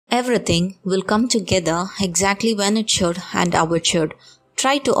Everything will come together exactly when it should and how it should.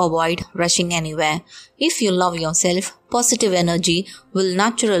 Try to avoid rushing anywhere. If you love yourself, positive energy will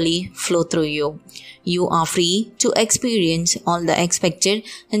naturally flow through you. You are free to experience all the expected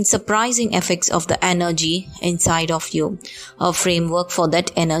and surprising effects of the energy inside of you. A framework for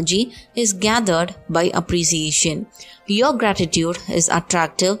that energy is gathered by appreciation. Your gratitude is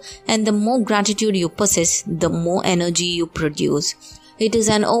attractive, and the more gratitude you possess, the more energy you produce. It is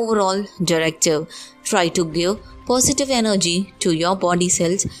an overall directive. Try to give positive energy to your body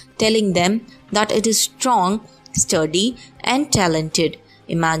cells, telling them that it is strong, sturdy, and talented.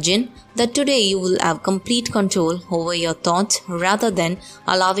 Imagine that today you will have complete control over your thoughts rather than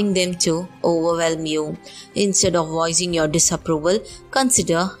allowing them to overwhelm you. Instead of voicing your disapproval,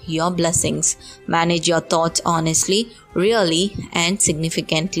 consider your blessings. Manage your thoughts honestly, really, and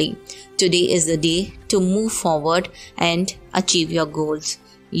significantly. Today is the day to move forward and achieve your goals.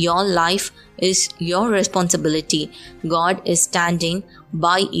 Your life is your responsibility. God is standing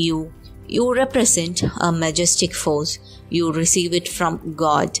by you. You represent a majestic force. You receive it from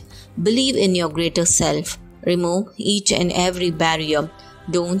God. Believe in your greater self. Remove each and every barrier.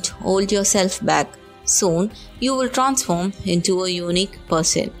 Don't hold yourself back. Soon, you will transform into a unique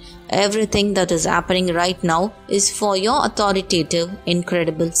person. Everything that is happening right now is for your authoritative,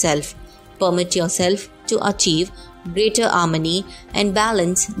 incredible self. Permit yourself to achieve greater harmony and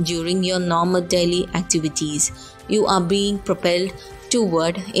balance during your normal daily activities. You are being propelled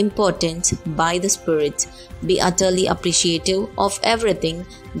toward importance by the Spirit. Be utterly appreciative of everything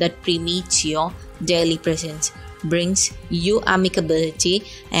that permeates your daily presence, brings you amicability,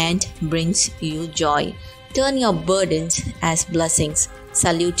 and brings you joy. Turn your burdens as blessings.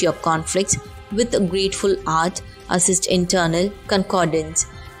 Salute your conflicts with a grateful heart. Assist internal concordance.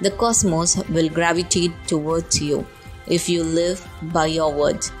 The cosmos will gravitate towards you if you live by your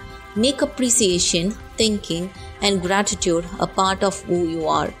words. Make appreciation, thinking, and gratitude a part of who you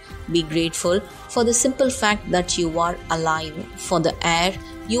are. Be grateful for the simple fact that you are alive, for the air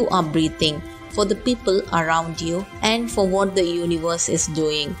you are breathing, for the people around you, and for what the universe is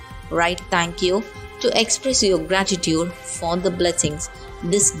doing. Write thank you to express your gratitude for the blessings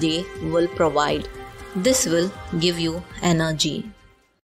this day will provide. This will give you energy.